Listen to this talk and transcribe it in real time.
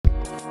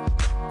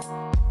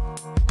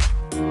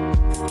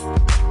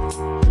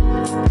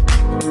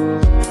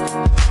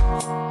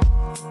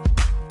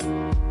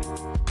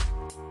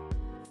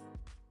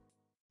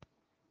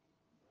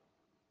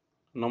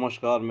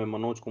नमस्कार, मैं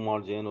मनोज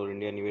कुमार जैन और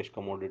इंडिया निवेश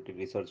कमोडिटी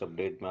रिसर्च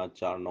अपडेट में आज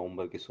 4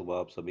 नवंबर की सुबह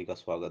आप सभी का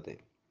स्वागत है।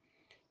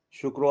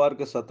 शुक्रवार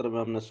के सत्र में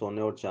हमने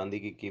सोने और चांदी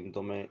की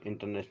कीमतों में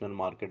इंटरनेशनल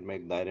मार्केट में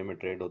एक दायरे में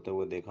ट्रेड होते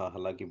हुए देखा।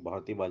 हालांकि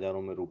भारतीय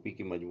बाजारों में रुपये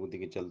की मजबूती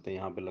के चलते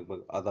यहां पे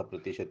लगभग आधा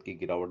प्रतिशत की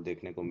गिरावट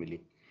देखने को मिली।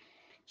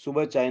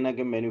 सुबह चाइना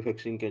के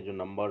मैन्युफैक्चरिंग के जो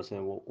नंबर्स हैं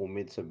वो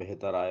उम्मीद से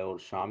बेहतर आए और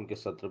शाम के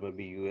सत्र में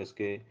भी यूएस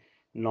के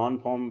नॉन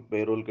फॉर्म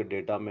पेरोल के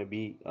डेटा में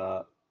भी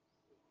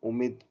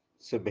उम्मीद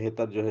से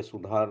बेहतर जो है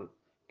सुधार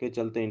के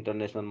चलते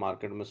इंटरनेशनल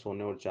मार्केट में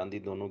सोने और चांदी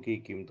दोनों की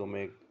कीमतों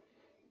में एक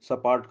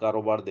सपाट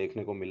कारोबार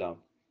देखने को मिला।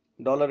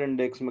 डॉलर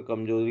इंडेक्स में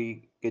कमजोरी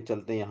के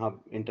चलते यहाँ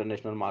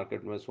इंटरनेशनल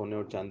मार्केट में सोने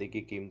और चांदी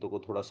की कीमतों को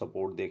थोड़ा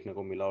सपोर्ट देखने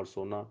को मिला और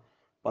सोना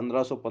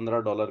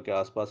 $1515 के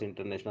आसपास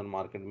इंटरनेशनल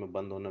मार्केट में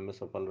बंद होने में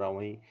सफल रहा।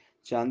 वहीं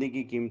चांदी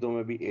की कीमतों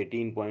में भी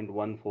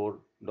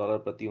 $18.14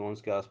 प्रति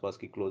औंस के आसपास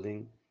की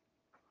क्लोजिंग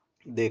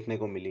देखने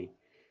को मिली।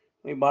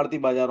 वहीं भारतीय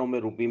बाजारों में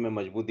रुपये में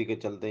मजबूती के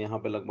चलते यहाँ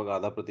पे लगभग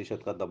आधा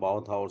प्रतिशत का दबाव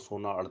था और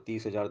सोना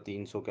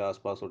 38,300 के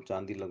आसपास और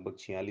चांदी लगभग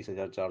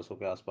 46,400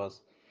 के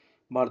आसपास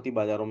भारतीय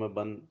बाजारों में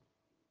बंद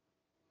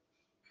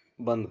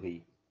बंद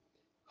हुई।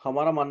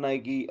 हमारा मानना है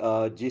कि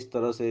जिस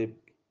तरह से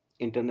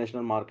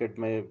इंटरनेशनल मार्केट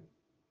में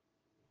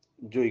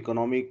जो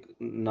इकोनॉमिक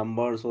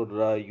नंबर्स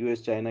और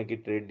यूएस चाइना की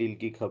ट्रेड डील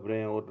की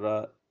खबरें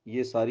और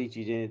ये सारी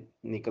चीज़ें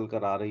निकल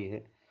कर आ रही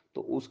है,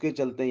 तो उसके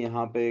चलते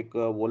यहाँ पे एक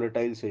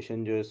वोलेटाइल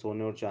सेशन जो है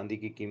सोने और चांदी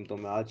की कीमतों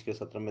में आज के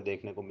सत्र में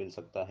देखने को मिल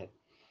सकता है।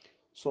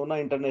 सोना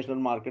इंटरनेशनल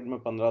मार्केट में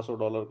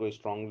 $1500 को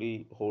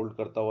स्ट्रांगली होल्ड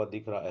करता हुआ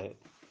दिख रहा है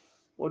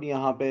और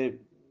यहाँ पे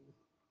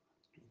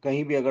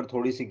कहीं भी अगर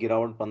थोड़ी सी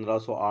गिरावट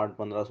 1508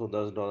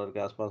 $1510 के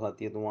आसपास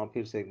आती है तो वहाँ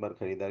फिर से एक बार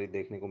खरीदारी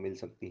देखने को मिल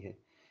सकती है।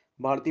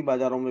 भारतीय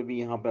बाजारों में भी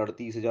यहाँ पे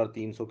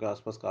 38,300 के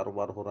आसपास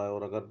कारोबार हो रहा है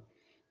और अगर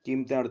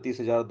कीमतें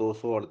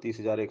 38,200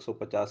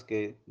 38,150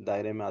 के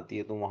दायरे में आती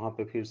है तो वहाँ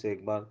पे फिर से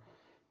एक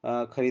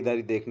बार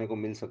खरीदारी देखने को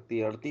मिल सकती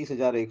है।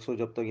 38,100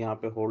 जब तक यहाँ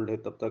पे होल्ड है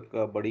तब तक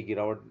बड़ी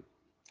गिरावट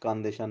का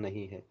अंदेशा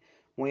नहीं है।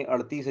 वहीं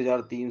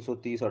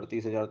 38,330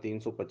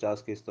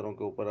 38,350 के स्तरों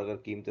के ऊपर अगर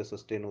कीमतें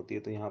सस्टेन होती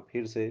है तो यहाँ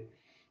फिर से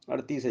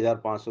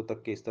 38,500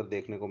 तक के स्तर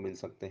देखने को मिल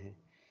सकते हैं।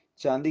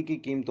 चांदी की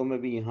कीमतों में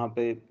भी यहाँ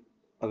पे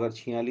अगर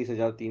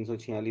 46,300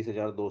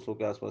 46,200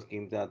 के आसपास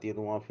कीमतें आती है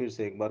तो वहाँ फिर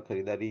से एक बार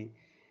खरीदारी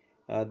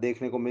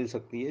देखने को मिल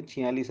सकती है।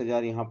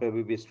 46,000 यहाँ पे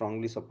अभी भी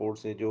स्ट्रांगली सपोर्ट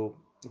से जो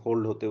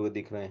होल्ड होते हुए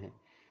दिख रहे हैं।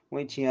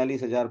 वहीं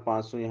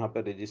 46,500 यहाँ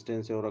पे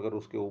रेजिस्टेंस है और अगर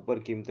उसके ऊपर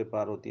कीमतें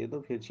पार होती है तो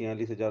फिर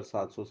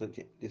 46,700 से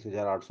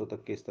 46,800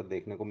 तक के स्तर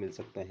देखने को मिल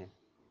सकते हैं।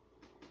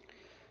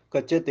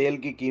 कच्चे तेल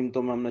की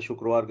कीमतों में हमने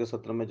शुक्रवार के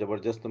सत्र में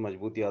जबरदस्त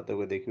मजबूती आते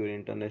हुए देखी और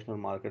इंटरनेशनल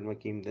मार्केट में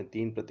कीमतें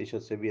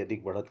 3% से भी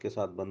अधिक बढ़त के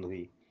साथ बंद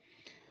हुई।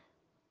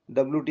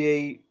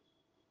 डब्ल्यूटीआई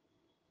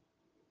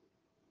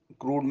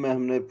क्रूड में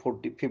हमने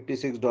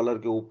 $56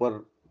 के ऊपर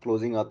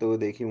क्लोजिंग आते हुए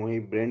देखी। वहीं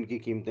ब्रेंड की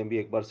कीमतें भी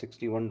एक बार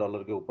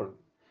 $61 के ऊपर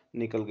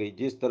निकल गई।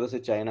 जिस तरह से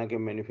चाइना के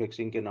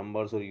मैन्युफैक्चरिंग के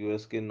नंबर्स और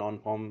यूएस के नॉन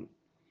फॉर्म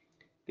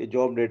के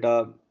जॉब डेटा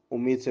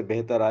उम्मीद से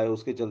बेहतर आए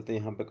उसके चलते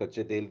यहाँ पे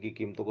कच्चे तेल की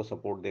कीमतों को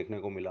सपोर्ट देखने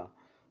को मिला।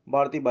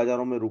 भारतीय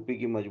बाजारों में रुपये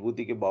की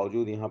मजबूती के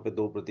बावजूद यहाँ पे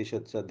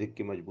 2% से अधिक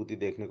की मजबूती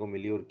देखने को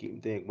मिली और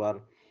कीमतें एक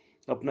बार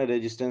अपने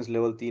रेजिस्टेंस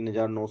लेवल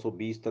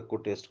 3,920 तक को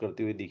टेस्ट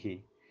करती हुई दिखी।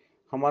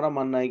 हमारा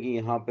मानना है कि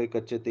यहाँ पे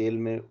कच्चे तेल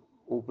में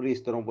ऊपरी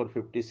स्तरों पर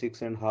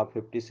 56.5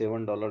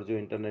 $57 जो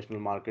इंटरनेशनल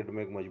मार्केट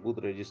में एक मजबूत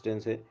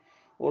रेजिस्टेंस है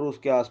और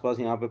उसके आसपास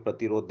यहाँ पे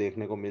प्रतिरोध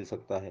देखने को मिल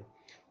सकता है।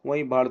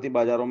 वहीं भारतीय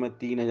बाजारों में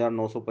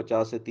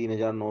 3,950 से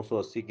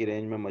 3,980 की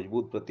रेंज में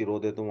मजबूत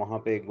प्रतिरोध है, तो वहाँ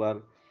पे एक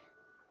बार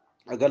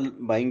अगर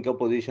बाइंग का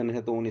पोजीशन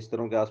है तो उन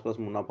स्तरों के आसपास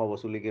मुनाफा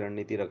वसूली की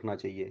रणनीति रखना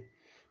चाहिए।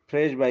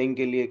 फ्रेश बाइंग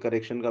के लिए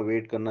करेक्शन का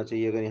वेट करना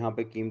चाहिए। अगर यहाँ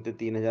पे कीमतें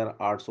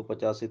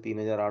 3,850 से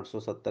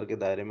 3,870 के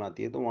दायरे में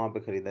आती है तो वहाँ पे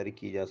खरीदारी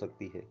की जा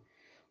सकती है।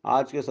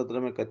 आज के सत्र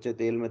में कच्चे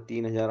तेल में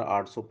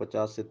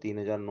 3,850 से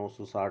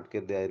 3,960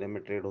 के दायरे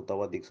में ट्रेड होता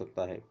हुआ दिख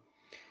सकता है।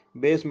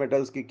 बेस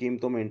मेटल्स की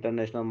कीमतों में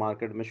इंटरनेशनल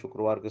मार्केट में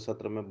शुक्रवार के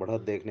सत्र में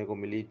बढ़त देखने को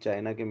मिली।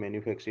 चाइना के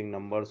मैन्युफैक्चरिंग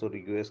नंबर्स और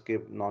यूएस के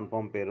नॉन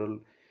फॉर्म पेरोल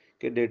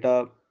के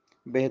डेटा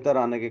बेहतर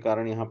आने के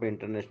कारण यहाँ पे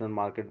इंटरनेशनल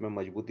मार्केट में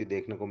मजबूती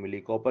देखने को मिली।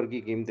 कॉपर की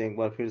कीमतें एक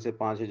बार फिर से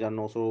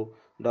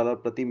 $5,900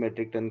 प्रति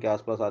मेट्रिक टन के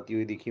आसपास आती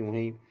हुई दिखी।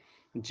 वहीं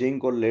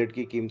जिंक और लेड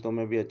की कीमतों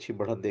में भी अच्छी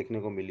बढ़त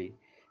देखने को मिली।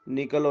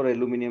 निकल और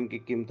एल्यूमिनियम की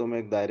कीमतों में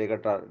एक दायरे का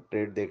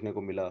ट्रेड देखने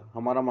को मिला।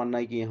 हमारा मानना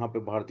है कि यहाँ पे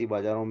भारतीय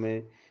बाजारों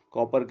में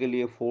कॉपर के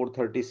लिए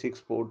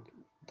 436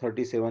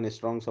 437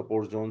 स्ट्रॉन्ग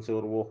सपोर्ट जोन से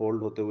और वो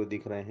होल्ड होते हुए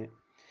दिख रहे हैं।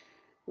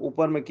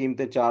 ऊपर में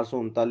कीमतें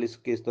 439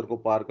 के स्तर को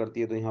पार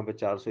करती है तो यहाँ पे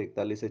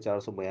 441 से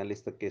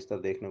 442 तक के स्तर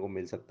देखने को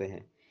मिल सकते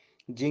हैं।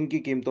 जिंक की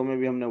कीमतों में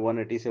भी हमने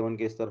 187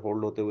 के स्तर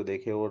होल्ड होते हुए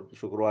देखे और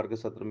शुक्रवार के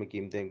सत्र में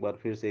कीमतें एक बार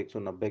फिर से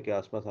 190 के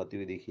आसपास आती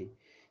हुई दिखी।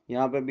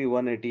 यहाँ पे भी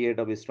 188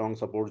 अब स्ट्रॉन्ग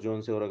सपोर्ट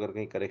जोन से और अगर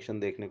कहीं करेक्शन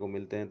देखने को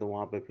मिलते हैं तो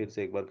वहाँ पे फिर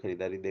से एक बार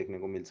खरीदारी देखने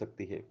को मिल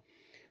सकती है।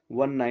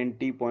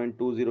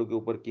 190.20 के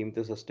ऊपर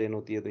कीमतें सस्टेन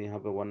होती है तो यहाँ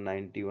पे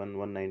 191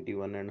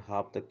 191 एंड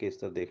हाफ तक के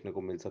स्तर देखने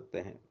को मिल सकते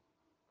हैं।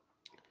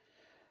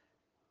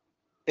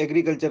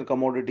 एग्रीकल्चर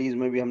कमोडिटीज़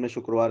में भी हमने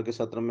शुक्रवार के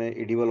सत्र में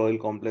एडिबल ऑयल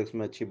कॉम्प्लेक्स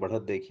में अच्छी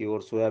बढ़त देखी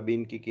और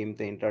सोयाबीन की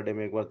कीमतें इंट्राडे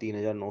में एक बार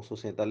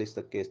 3,947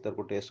 तक के स्तर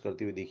को टेस्ट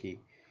करती हुई दिखी।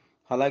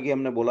 हालांकि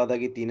हमने बोला था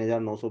कि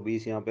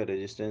 3,920 यहाँ पे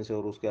रेजिस्टेंस है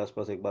और उसके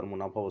आसपास एक बार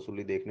मुनाफा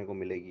वसूली देखने को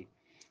मिलेगी।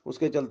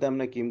 उसके चलते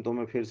हमने कीमतों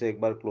में फिर से एक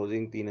बार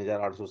क्लोजिंग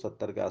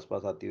 3,870 के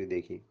आसपास आती हुई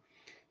देखी।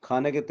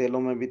 खाने के तेलों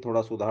में भी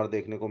थोड़ा सुधार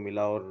देखने को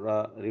मिला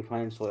और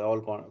रिफाइंड सोया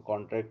ऑयल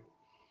कॉन्ट्रैक्ट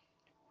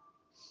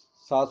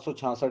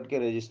 766 के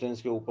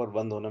रेजिस्टेंस के ऊपर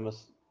बंद होने में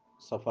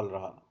सफल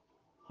रहा।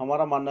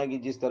 हमारा मानना है कि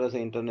जिस तरह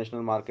से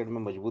इंटरनेशनल मार्केट में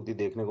मजबूती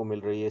देखने को मिल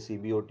रही है,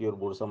 सीबीओटी और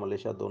बुरसा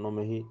मलेशिया दोनों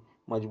में ही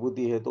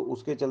मजबूती है, तो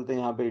उसके चलते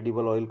यहाँ पे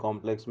एडिबल ऑयल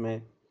कॉम्प्लेक्स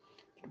में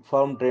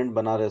फर्म ट्रेंड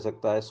बना रह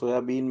सकता है।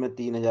 सोयाबीन में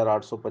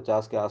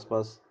 3,850 के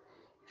आसपास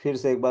फिर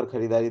से एक बार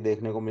खरीदारी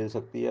देखने को मिल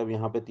सकती है। अब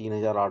यहाँ पे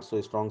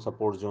 3,800 स्ट्रॉन्ग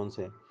सपोर्ट जोन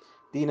से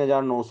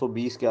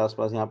 3,920 के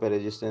आसपास यहाँ पे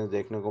रेजिस्टेंस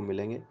देखने को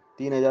मिलेंगे।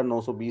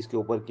 3,920 के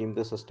ऊपर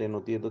कीमतें सस्टेन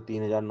होती है तो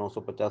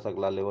 3,950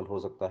 अगला लेवल हो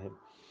सकता है।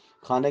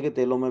 खाने के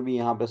तेलों में भी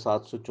यहाँ पे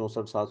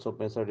 764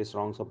 765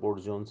 स्ट्रॉन्ग सपोर्ट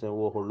जोन से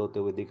वो होल्ड होते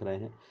हुए दिख रहे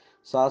हैं।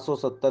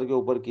 770 के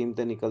ऊपर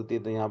कीमतें निकलती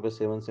है तो यहाँ पे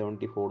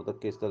 774 तक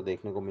के स्तर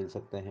देखने को मिल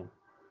सकते हैं।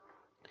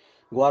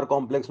 ग्वार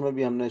कॉम्प्लेक्स में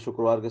भी हमने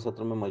शुक्रवार के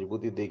सत्र में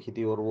मजबूती देखी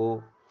थी और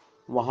वो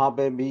वहाँ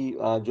पे भी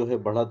जो है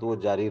बढ़त वो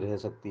जारी रह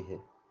सकती है।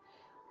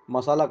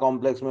 मसाला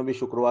कॉम्प्लेक्स में भी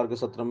शुक्रवार के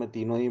सत्र में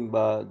तीनों ही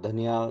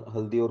धनिया,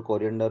 हल्दी और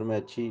कोरिएंडर में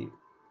अच्छी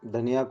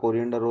धनिया,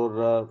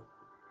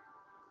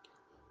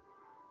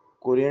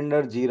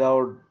 कोरिएंडर, जीरा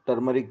और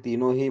टर्मरिक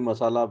तीनों ही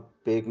मसाला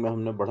पैक में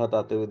हमने बढ़त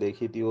आते हुए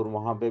देखी थी और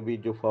वहाँ पे भी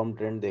जो फर्म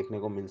ट्रेंड देखने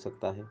को मिल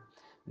सकता है।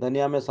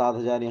 धनिया में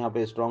 7,000 यहाँ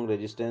पे स्ट्रॉन्ग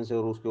रेजिस्टेंस है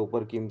और उसके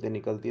ऊपर कीमतें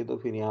निकलती है तो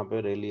फिर यहाँ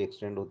पे रैली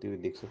एक्सटेंड होती हुई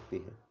दिख सकती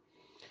है।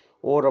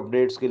 और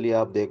अपडेट्स के लिए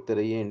आप देखते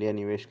रहिए इंडिया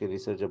निवेश के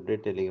रिसर्च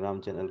अपडेट टेलीग्राम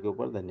चैनल के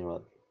ऊपर।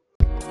 धन्यवाद।